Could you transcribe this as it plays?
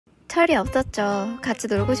철이 없었죠. 같이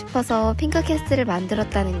놀고 싶어서 핑크캐슬을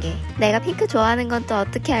만들었다는 게. 내가 핑크 좋아하는 건 또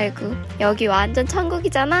어떻게 알고. 여기 완전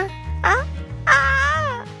천국이잖아.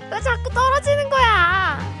 왜 자꾸 떨어지는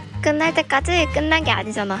거야. 끝날 때까지 끝난 게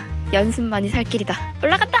아니잖아. 연습만이 살 길이다.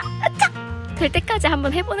 올라갔다. 으차! 될 때까지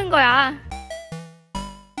한번 해보는 거야.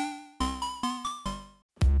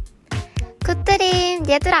 굿드림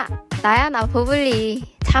얘들아, 나야 나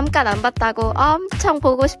보블리. 잠깐 안 봤다고 엄청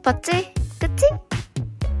보고 싶었지? 그치?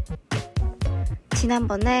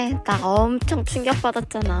 지난번에 나 엄청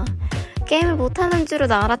충격받았잖아. 게임을 못하는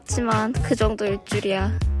줄은 알았지만 그 정도일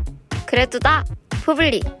줄이야. 그래도 나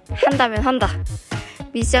보블리 한다면 한다.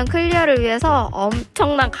 미션 클리어를 위해서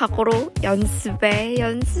엄청난 각오로 연습을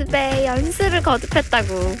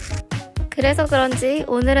거듭했다구. 그래서 그런지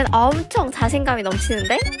오늘은 엄청 자신감이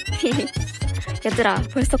넘치는데? 얘들아,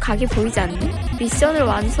 벌써 각이 보이지 않니? 미션을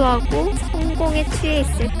완수하고 성공에 취해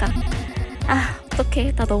있을까?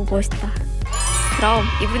 어떡해, 나 너무 멋있다. 그럼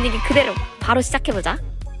이 분위기 그대로 바로 시작해보자.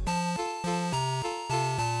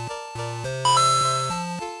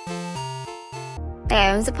 내가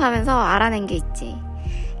연습하면서 알아낸 게 있지.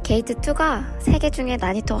 게이트2가 3개 중에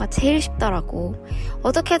난이도가 제일 쉽더라고.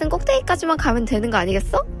 어떻게든 꼭대기까지만 가면 되는 거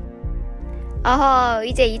아니겠어? 어허,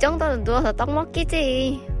 이제 이 정도는 누워서 떡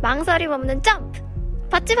먹기지. 망설임 없는 점프!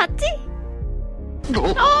 봤지?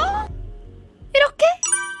 이렇게?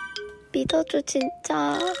 믿어줘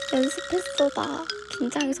진짜. 연습했어 나.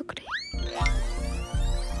 긴장해서 그래.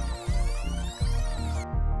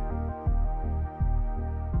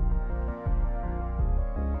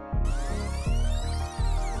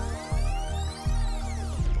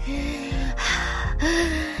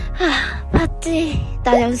 봤지?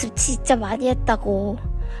 나 연습 진짜 많이 했다고.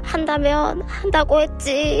 한다면 한다고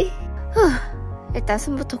했지. 일단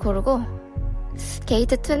숨부터 고르고.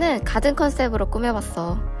 게이트2는 가든 컨셉으로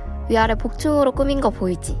꾸며봤어. 위아래 복층으로 꾸민 거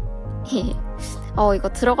보이지? 이거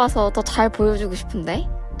들어가서 더 잘 보여주고 싶은데?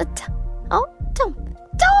 으차! 점프!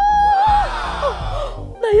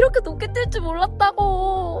 나 이렇게 높게 뛸 줄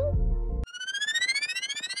몰랐다고.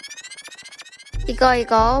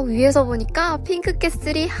 이거 위에서 보니까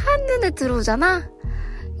핑크캐슬이 한눈에 들어오잖아?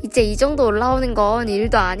 이제 이 정도 올라오는 건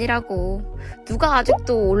일도 아니라고. 누가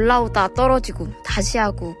아직도 올라오다 떨어지고 다시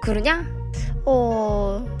하고 그러냐?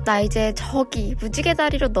 나 이제 저기 무지개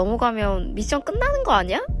다리로 넘어가면 미션 끝나는 거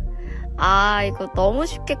아니야? 이거 너무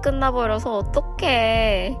쉽게 끝나버려서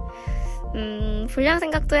어떡해. 분량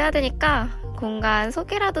생각도 해야 되니까 공간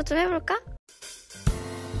소개라도 좀 해볼까?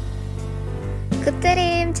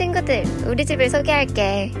 굿드림 친구들, 우리 집을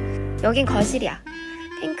소개할게. 여긴 거실이야.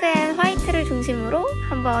 핑크 앤 화이트를 중심으로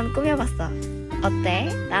한번 꾸며봤어. 어때?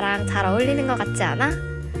 나랑 잘 어울리는 것 같지 않아?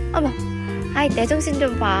 어머, 내 정신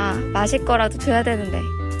좀 봐. 마실 거라도 줘야 되는데.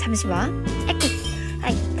 잠시만.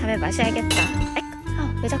 다음에 마셔야겠다.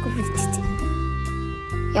 왜 자꾸 부딪히지?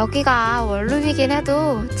 여기가 원룸이긴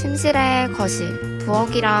해도 침실에 거실,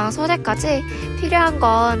 부엌이랑 소재까지 필요한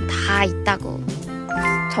건 다 있다고.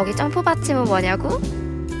 저기 점프 받침은 뭐냐고?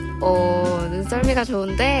 눈썰미가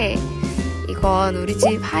좋은데 이건 우리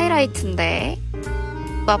집 하이라이트인데.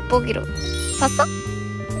 맛보기로. 봤어?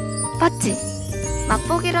 봤지?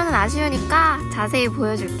 맛보기로는 아쉬우니까 자세히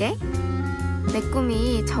보여줄게. 내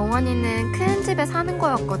꿈이 정원 있는 큰 집에 사는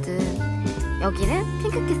거였거든. 여기는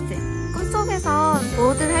핑크캐슬. 꿈속에선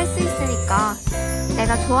뭐든 할 수 있으니까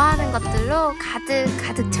내가 좋아하는 것들로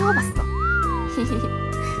가득 채워봤어.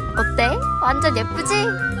 어때? 완전 예쁘지?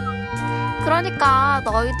 그러니까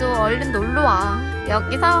너희도 얼른 놀러와.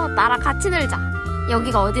 여기서 나랑 같이 놀자.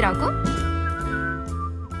 여기가 어디라고?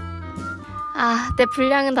 내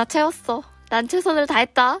분량은 다 채웠어. 난 최선을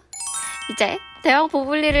다했다. 이제 대왕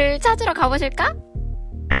보블리를 찾으러 가보실까?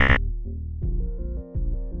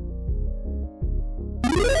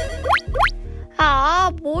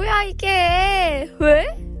 뭐야 이게. 왜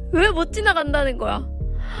못 지나간다는 거야?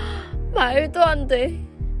 말도 안 돼.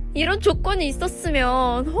 이런 조건이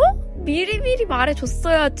있었으면 미리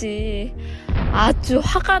말해줬어야지. 아주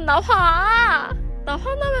화가 나. 나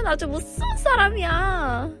화나면 아주 무서운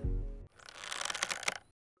사람이야.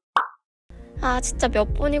 진짜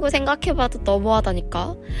몇 번이고 생각해봐도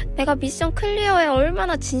너무하다니까. 내가 미션 클리어에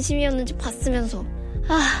얼마나 진심이었는지 봤으면서.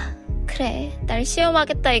 그래, 날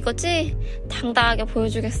시험하겠다 이거지? 당당하게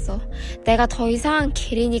보여주겠어. 내가 더 이상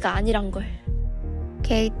꽾린이가 아니란걸.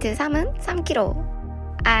 게이트 3은 3km.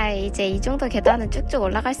 이제 이 정도 계단은 쭉쭉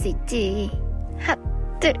올라갈 수 있지.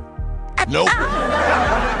 둘,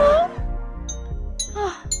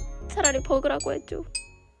 차라리 버그라고 해줘.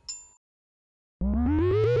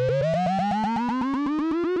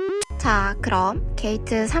 자, 그럼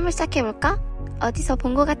게이트 3을 시작해볼까? 어디서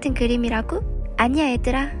본 것 같은 그림이라고? 아니야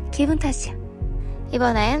얘들아, 기분 탓이야.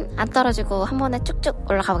 이번엔 안 떨어지고 한 번에 쭉쭉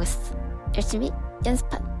올라가 보겠어. 열심히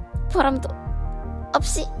연습한 보람도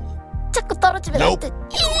없이 자꾸 떨어지면 안 돼.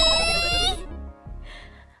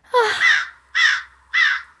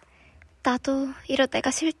 나도 이럴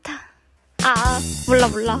때가 싫다.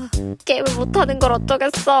 몰라. 게임을 못하는 걸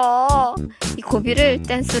어쩌겠어. 이 고비를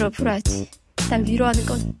댄스로 풀어야지. 날 위로하는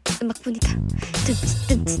건 음악뿐이다.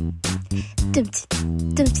 뜸칫.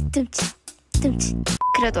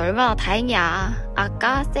 그래도 얼마나 다행이야.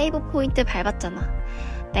 아까 세이브 포인트 밟았잖아.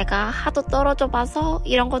 내가 하도 떨어져 봐서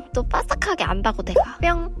이런 건 또 빠삭하게 안다고 내가.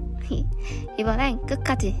 뿅. 이번엔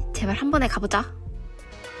끝까지 제발 한 번에 가보자.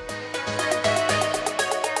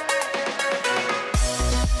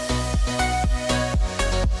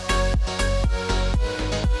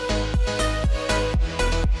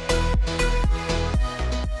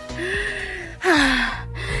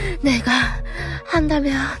 내가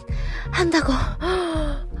한다면 한다고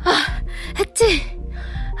했지?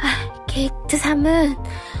 𝘃𝗍𝗆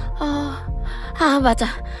맞아.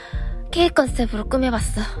 케이크 컨셉으로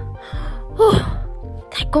꾸며봤어.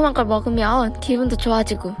 달콤한 걸 먹으면 기분도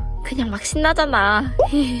좋아지고 그냥 막 신나잖아.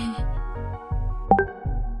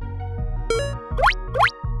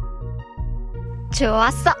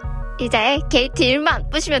 좋았어. 이제 게이트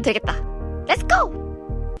 1만 부시면 되겠다. 렛츠고!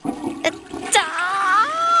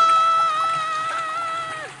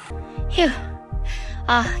 휴.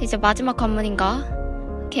 이제 마지막 관문인가?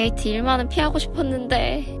 게이트 1만은 피하고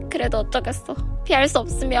싶었는데 그래도 어쩌겠어. 피할 수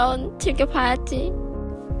없으면 즐겨봐야지.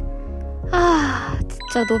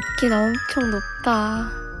 진짜 높긴 엄청 높다.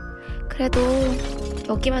 그래도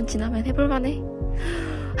여기만 지나면 해볼만해.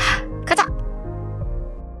 가자!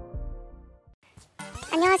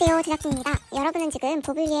 안녕하세요, 제작진입니다. 여러분은 지금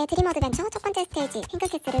보블리의 드림 어드벤처 첫 번째 스테이지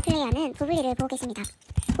핑크캐슬을 플레이하는 보블리를 보고 계십니다.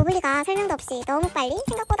 보블리가 설명도 없이 너무 빨리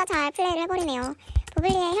생각보다 잘 플레이를 해버리네요.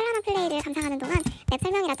 보블리의 현란한 플레이를 감상하는 동안 맵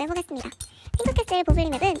설명이라도 해보겠습니다. 핑크캐슬 보블리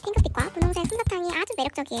맵은 핑크빛과 분홍색 솜사탕이 아주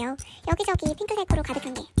매력적이에요. 여기저기 핑크색으로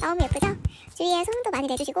가득한 게 너무 예쁘죠? 주위에 소문도 많이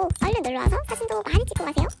내주시고 얼른 놀러와서 사진도 많이 찍고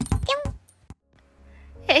가세요.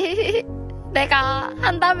 뿅! 내가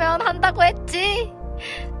한다면 한다고 했지?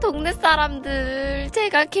 동네 사람들,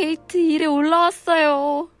 제가 게이트 1에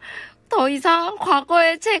올라왔어요. 더 이상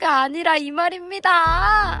과거의 제가 아니라 이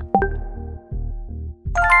말입니다.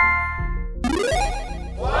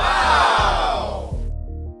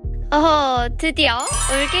 드디어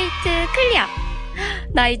올게이트 클리어.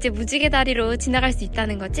 나 이제 무지개 다리로 지나갈 수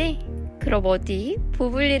있다는 거지? 그럼 어디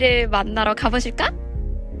보블리를 만나러 가보실까?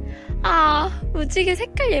 무지개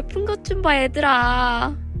색깔 예쁜 것 좀 봐,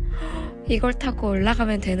 얘들아. 이걸 타고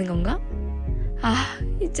올라가면 되는 건가?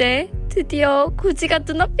 이제 드디어 고지가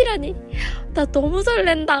눈앞이라니. 나 너무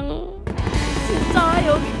설렌당. 진짜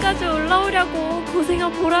여기까지 올라오려고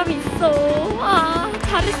고생한 보람이 있어.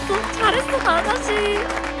 잘했어 나 자신.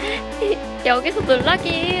 여기서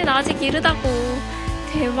놀라긴 아직 이르다고.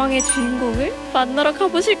 대망의 주인공을 만나러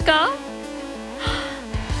가보실까?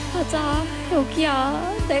 맞아,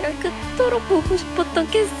 여기야. 내가 그토록 보고 싶었던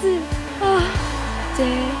캐슬.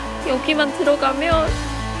 이제 여기만 들어가면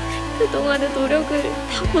그동안의 노력을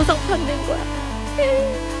다 보상받는 거야.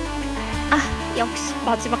 역시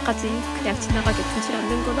마지막까지 그냥 지나가게 두질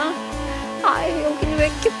않는구나. 여기는 왜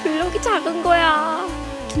이렇게 블럭이 작은 거야.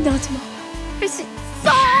 긴장하지 마. 할 수 있어.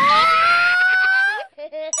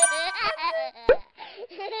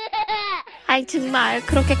 정말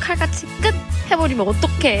그렇게 칼같이 끝 해버리면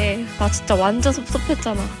어떡해. 나 진짜 완전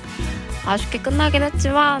섭섭했잖아. 아쉽게 끝나긴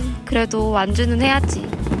했지만 그래도 완주는 해야지.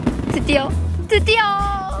 드디어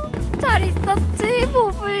잘 있었지,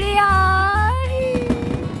 보블리야.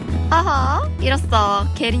 이랬어.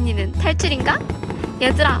 꽾린이는 탈출인가?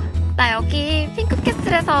 얘들아, 나 여기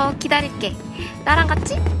핑크캐슬에서 기다릴게. 나랑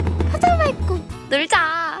같이 파자마 입고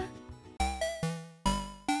놀자.